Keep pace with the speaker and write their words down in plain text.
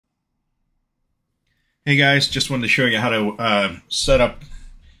Hey guys, just wanted to show you how to set up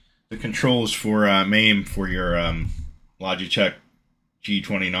the controls for MAME for your Logitech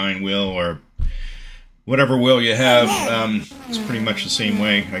G29 wheel or whatever wheel you have. It's pretty much the same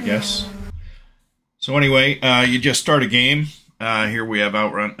way, I guess. So anyway, you just start a game. Here we have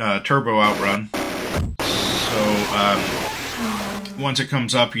Outrun, Turbo Outrun. So once it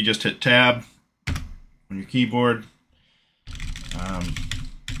comes up, you just hit Tab on your keyboard.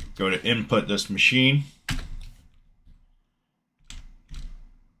 Go to input this machine,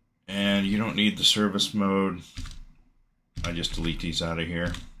 and you don't need the service mode. I just delete these out of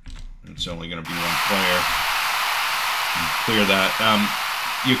here. It's only going to be one player. Clear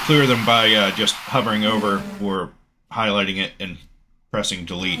that. You clear them by just hovering over or highlighting it and pressing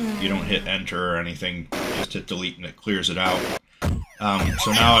delete. You don't hit enter or anything, just hit delete and it clears it out.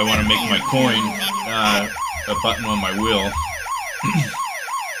 So now I want to make my coin a button on my wheel.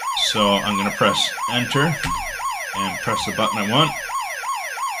 So I'm going to press enter and press the button I want,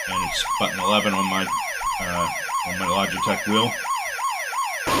 and it's button 11 on my Logitech wheel.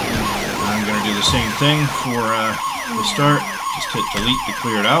 And I'm going to do the same thing for the start. Just hit delete to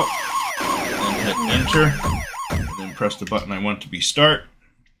clear it out, then hit enter, and then press the button I want to be start,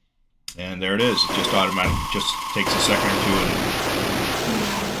 and there it is. It just automatically just takes a second or two and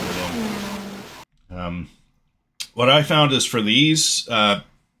put it in. What I found is for these,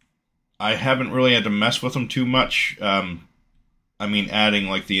 I haven't really had to mess with them too much. I mean, adding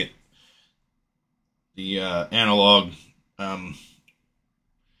like the analog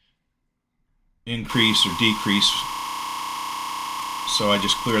increase or decrease. So I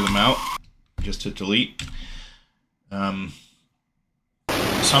just clear them out. Just hit delete. Sometimes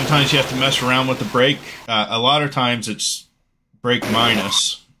you have to mess around with the brake. A lot of times it's brake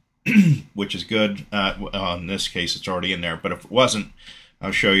minus, which is good. Well, in this case, it's already in there. But if it wasn't,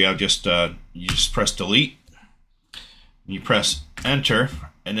 I'll show you. I'll just you just press delete, you press enter,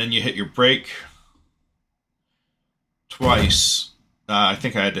 and then you hit your brake twice. I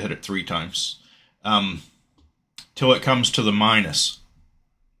think I had to hit it 3 times till it comes to the minus.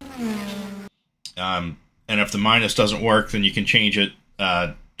 And if the minus doesn't work, then you can change it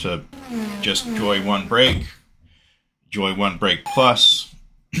to just Joy 1 brake, Joy 1 brake plus,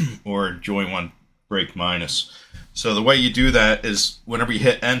 or Joy 1 brake minus. So the way you do that is whenever you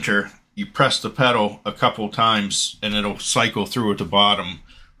hit enter, you press the pedal a couple times and it'll cycle through at the bottom.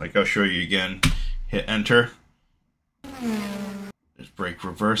 Like I'll show you again. Hit enter. There's brake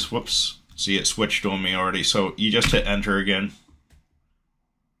reverse. Whoops. See, it switched on me already. So you just hit enter again.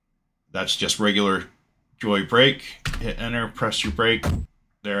 That's just regular Joy brake. Hit enter, press your brake.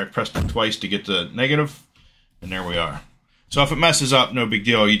 There, I pressed it twice to get the negative. And there we are. So if it messes up, no big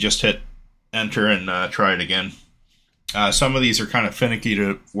deal. You just hit enter and try it again. Some of these are kind of finicky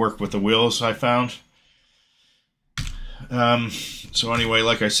to work with the wheels, I found. So anyway,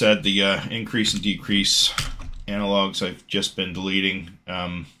 like I said, the increase and decrease analogs I've just been deleting.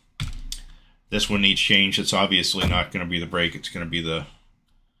 This one needs change. It's obviously not going to be the brake. It's going to be the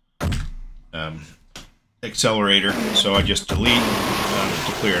accelerator. So I just delete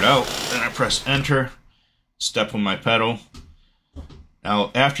to clear it out. Then I press enter, step on my pedal. Now,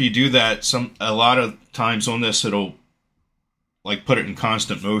 after you do that, a lot of times on this, it'll like put it in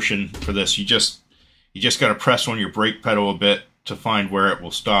constant motion. For this, you just got to press on your brake pedal a bit to find where it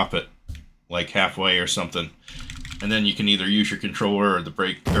will stop it, like halfway or something, and then you can either use your controller or the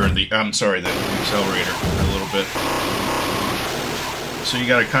brake or the accelerator a little bit. So you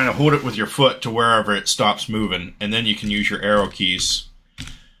got to kind of hold it with your foot to wherever it stops moving, and then you can use your arrow keys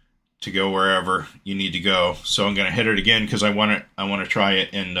to go wherever you need to go. So I'm going to hit it again because I want to try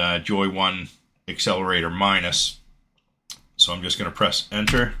it in Joy 1 accelerator minus. So I'm just going to press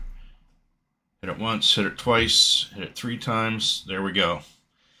enter, hit it once, hit it twice, hit it 3 times. There we go.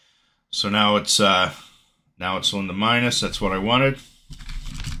 So now it's on the minus. That's what I wanted.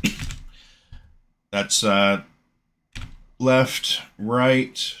 That's left,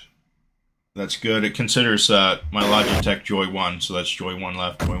 right. That's good. It considers my Logitech Joy 1, so that's Joy 1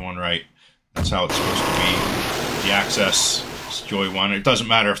 left, Joy 1 right. That's how it's supposed to be. The access is Joy 1. It doesn't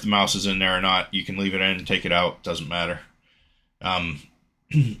matter if the mouse is in there or not. You can leave it in and take it out. It doesn't matter.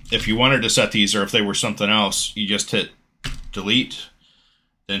 If you wanted to set these, or if they were something else, you just hit delete,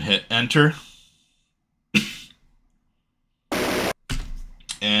 then hit enter,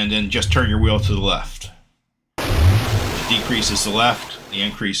 and then just turn your wheel to the left. The decrease is the left, the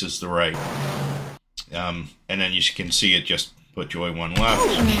increase is the right. And then you can see it just put Joy 1 left,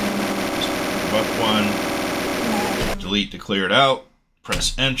 up 1, delete to clear it out,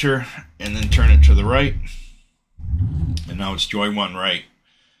 press enter, and then turn it to the right. And now it's Joy 1 right.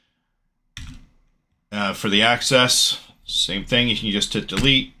 For the access, same thing. You can just hit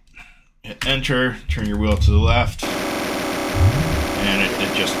delete, hit enter, turn your wheel to the left, and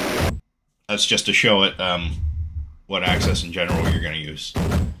that's just to show it what access in general you're going to use.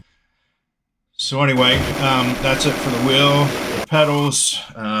 So anyway, that's it for the wheel, the pedals,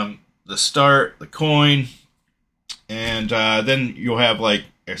 the start, the coin, and then you'll have like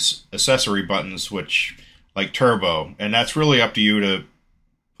accessory buttons, which like turbo, and that's really up to you to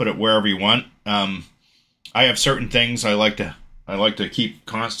put it wherever you want. I have certain things I like to keep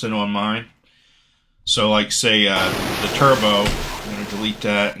constant on mine. So like say the turbo, I'm going to delete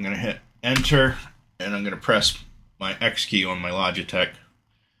that. I'm going to hit enter, and I'm going to press my X key on my Logitech,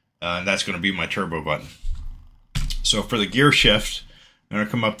 and that's going to be my turbo button. So for the gear shift, I'm going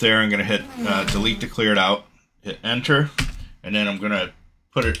to come up there. I'm going to hit delete to clear it out, hit enter, and then I'm going to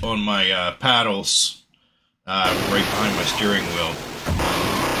put it on my paddles right behind my steering wheel.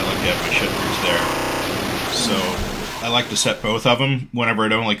 I like to have my shifters there. So I like to set both of them whenever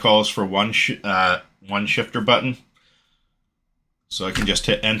it only calls for one shifter button. So I can just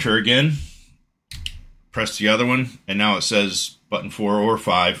hit enter again, press the other one, and now it says button 4 or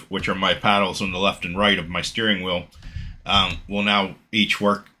 5, which are my paddles on the left and right of my steering wheel, will now each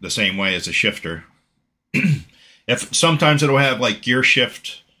work the same way as a shifter. If sometimes it'll have like gear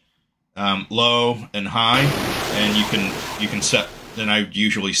shift low and high, and you can set. Then I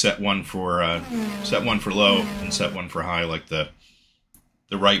usually set one for low and set one for high. Like the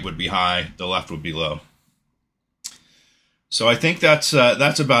right would be high, the left would be low. So I think that's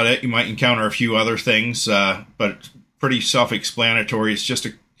about it. You might encounter a few other things, but pretty self-explanatory. It's just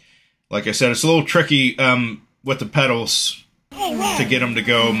like I said, it's a little tricky with the pedals to get them to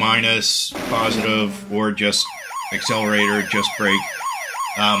go minus, positive, or just accelerator, just brake.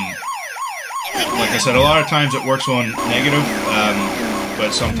 Like I said, a lot of times it works on negative,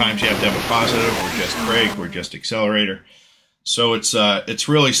 but sometimes you have to have a positive, or just brake, or just accelerator. So it's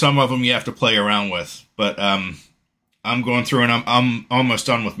really some of them you have to play around with. But I'm going through, and I'm almost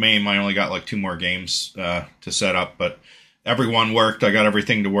done with MAME. I only got like 2 more games to set up, but everyone worked. I got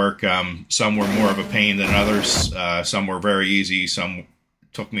everything to work. Some were more of a pain than others. Some were very easy. Some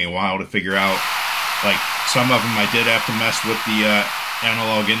took me a while to figure out. Like some of them I did have to mess with the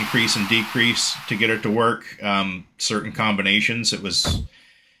analog increase and decrease to get it to work. Certain combinations, it was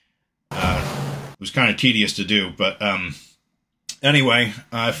kind of tedious to do, but anyway,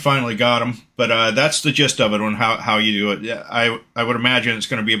 I finally got them. But that's the gist of it on how you do it. I would imagine it's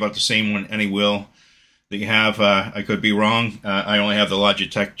going to be about the same on any wheel that you have. I could be wrong. I only have the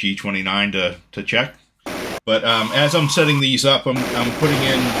Logitech G29 to check. But as I'm setting these up, I'm putting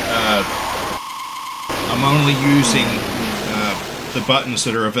in. I'm only using the buttons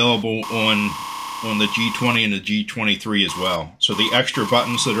that are available on the G20 and the G23 as well. So the extra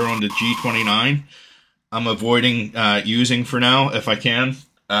buttons that are on the G29, I'm avoiding using for now if I can.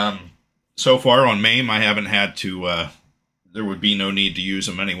 So far on MAME, I haven't had to. There would be no need to use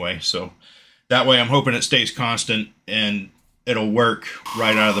them anyway. So that way, I'm hoping it stays constant and it'll work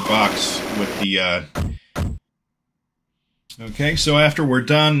right out of the box with the. Okay, so after we're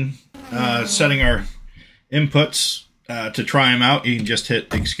done setting our inputs. To try them out, you can just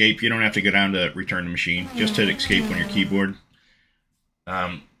hit escape. You don't have to go down to return the machine. Just hit escape on your keyboard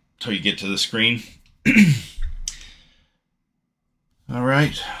until you get to the screen.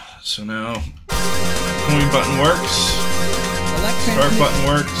 Alright, so now coin button works. Start button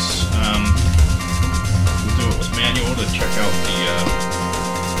works. We'll do it with manual to check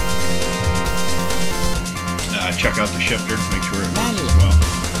out the shifter, make sure it works as well.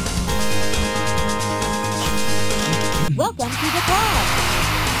 Welcome to the car.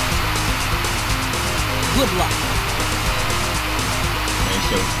 Good luck. Okay,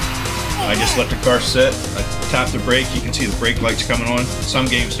 so I just let the car sit. I tap the brake. You can see the brake lights coming on. Some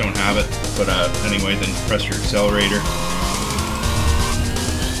games don't have it, but anyway, then press your accelerator.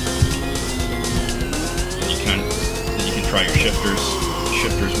 Then you can try your shifters. The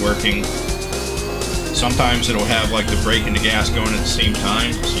shifter's working. Sometimes it'll have like the brake and the gas going at the same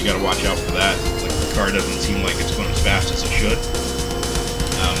time, so you got to watch out for that. Like the car doesn't seem like it's going as fast as it should.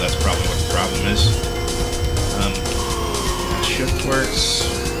 That's probably what the problem is. Shift works,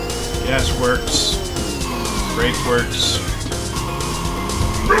 gas works, brake works.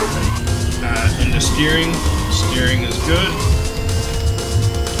 And the steering is good.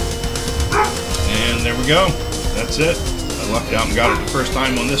 And there we go. That's it. I lucked out and got it the first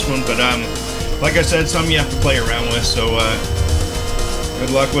time on this one, but like I said, some you have to play around with, so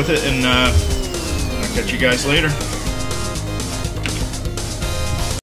good luck with it, and I'll catch you guys later.